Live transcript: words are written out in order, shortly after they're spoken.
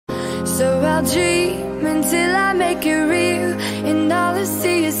So I'll dream until I make it real, and all I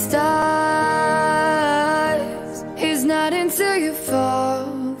see is stars. It's not until you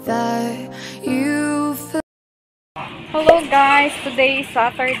fall that you fall. Hello guys, today is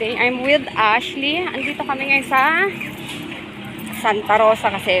Saturday. I'm with Ashley. Andito kami ngayon sa Santa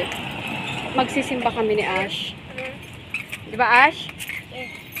Rosa kasi magsisimba kami ni Ash. Di ba Ash? Yeah.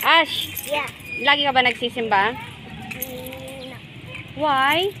 Ash? Yeah. Lagi ka ba nagsisimba? No.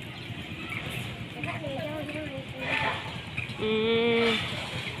 Why?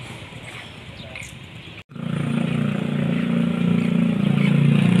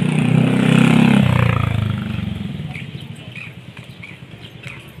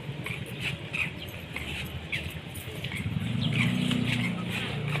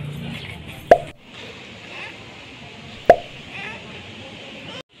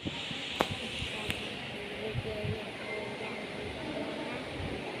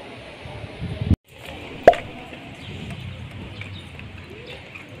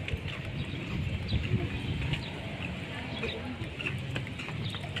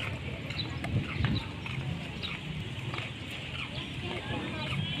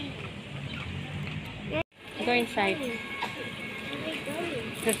 Go inside.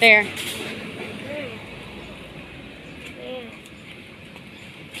 Right there.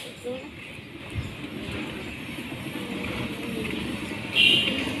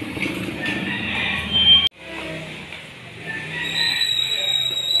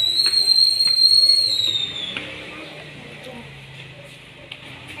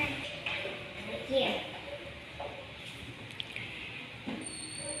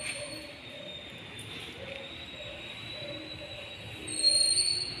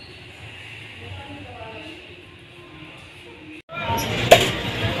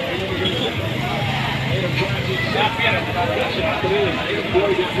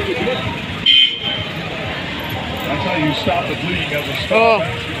 That's how you stop the bleeding of the stomach. Oh.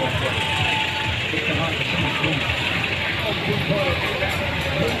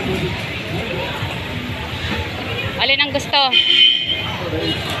 Alin ang gusto?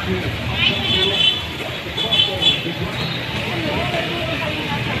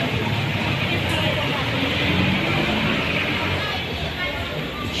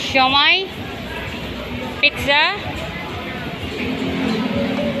 Siomai? Pizza?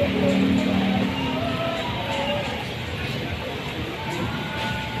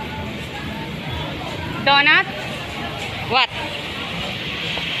 Donut? What?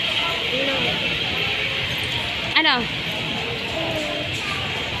 Ano?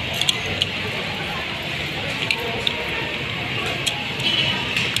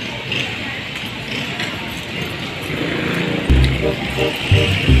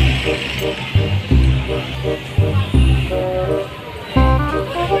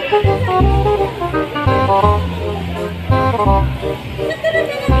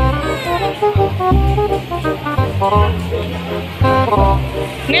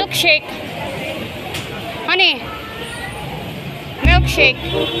 Milkshake. Honey. Milkshake.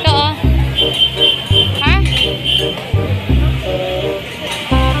 Ito oh. Ha?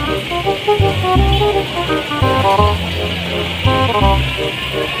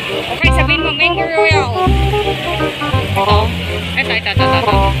 Okay, sabihin mo mango royal. Ito.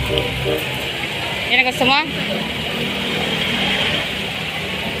 Yan ang gusto mo?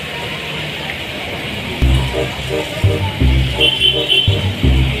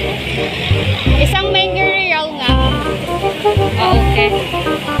 Isang mango royal nga. Oh, okay.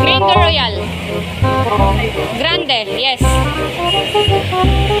 Mango royal. Grande, yes.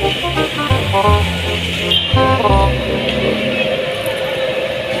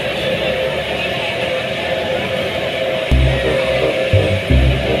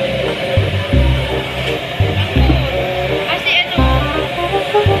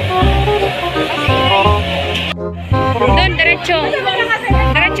 Doon, diretso.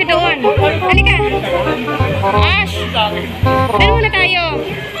 Diretso doon. Halika. Ash. Doon muna tayo.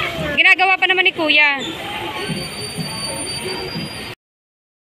 Ginagawa pa naman ni Kuya.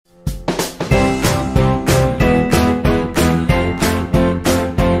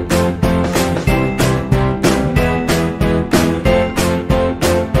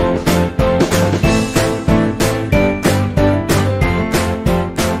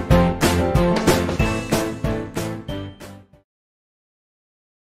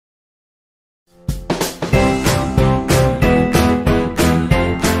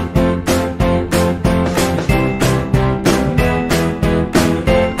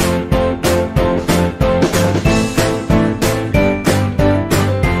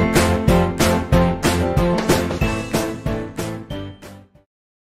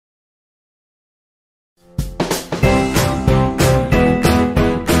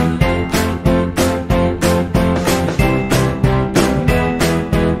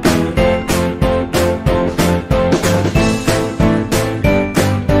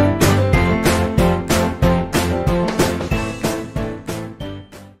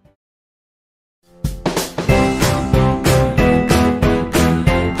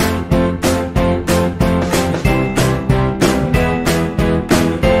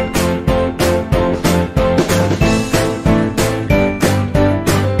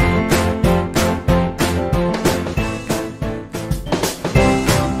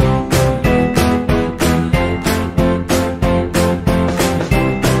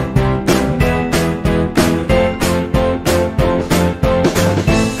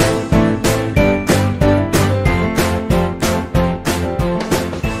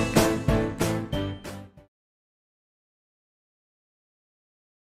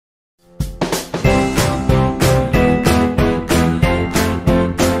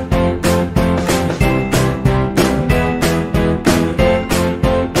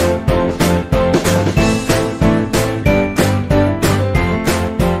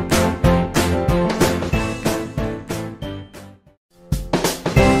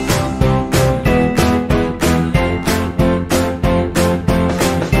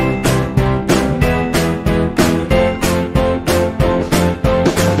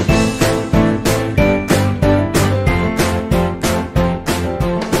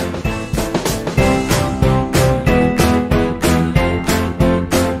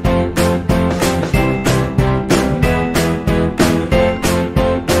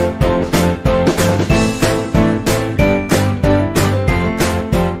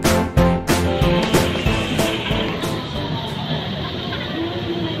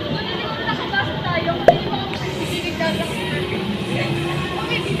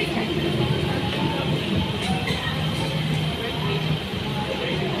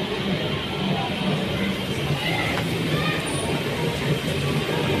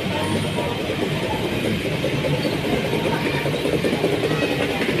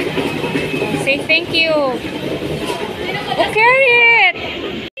 Okay, thank you. Oh, carry it.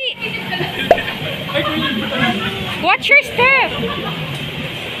 Watch your step.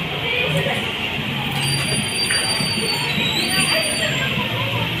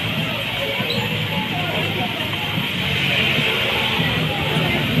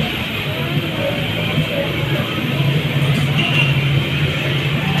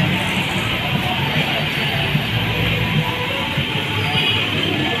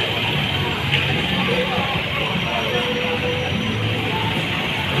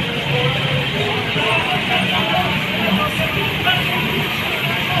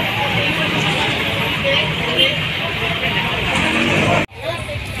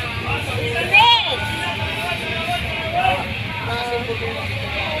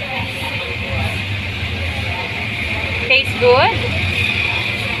 Tastes good?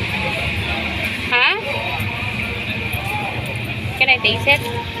 Huh? Can I taste it?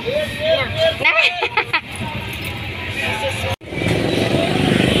 No.